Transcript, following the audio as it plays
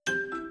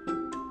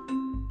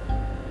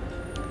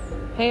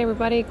Hey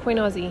everybody, Queen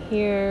Aussie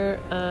here.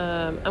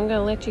 I'm going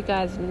to let you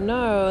guys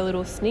know a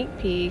little sneak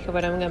peek of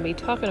what I'm going to be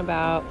talking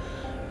about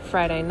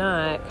Friday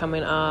night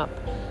coming up.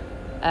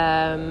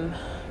 I'm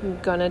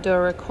going to do a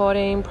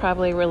recording,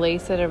 probably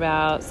release it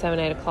about 7,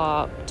 8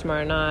 o'clock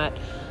tomorrow night.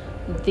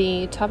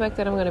 The topic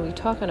that I'm going to be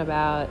talking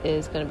about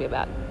is going to be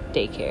about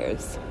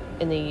daycares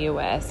in the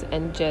U.S.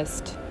 and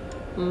just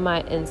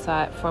my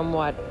insight from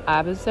what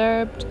I've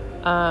observed.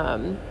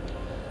 Don't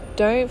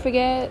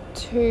forget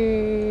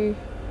to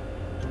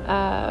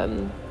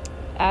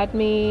add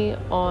me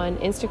on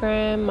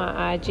Instagram.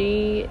 My IG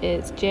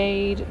is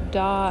jade.nz.aussie,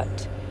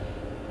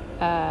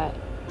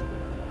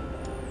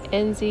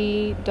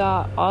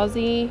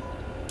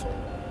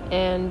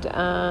 and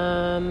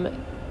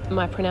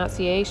my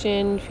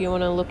pronunciation, if you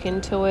want to look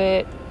into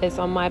it, is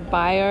on my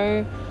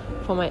bio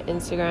for my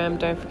Instagram.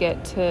 Don't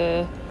forget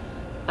to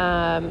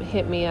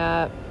hit me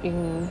up. You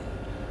can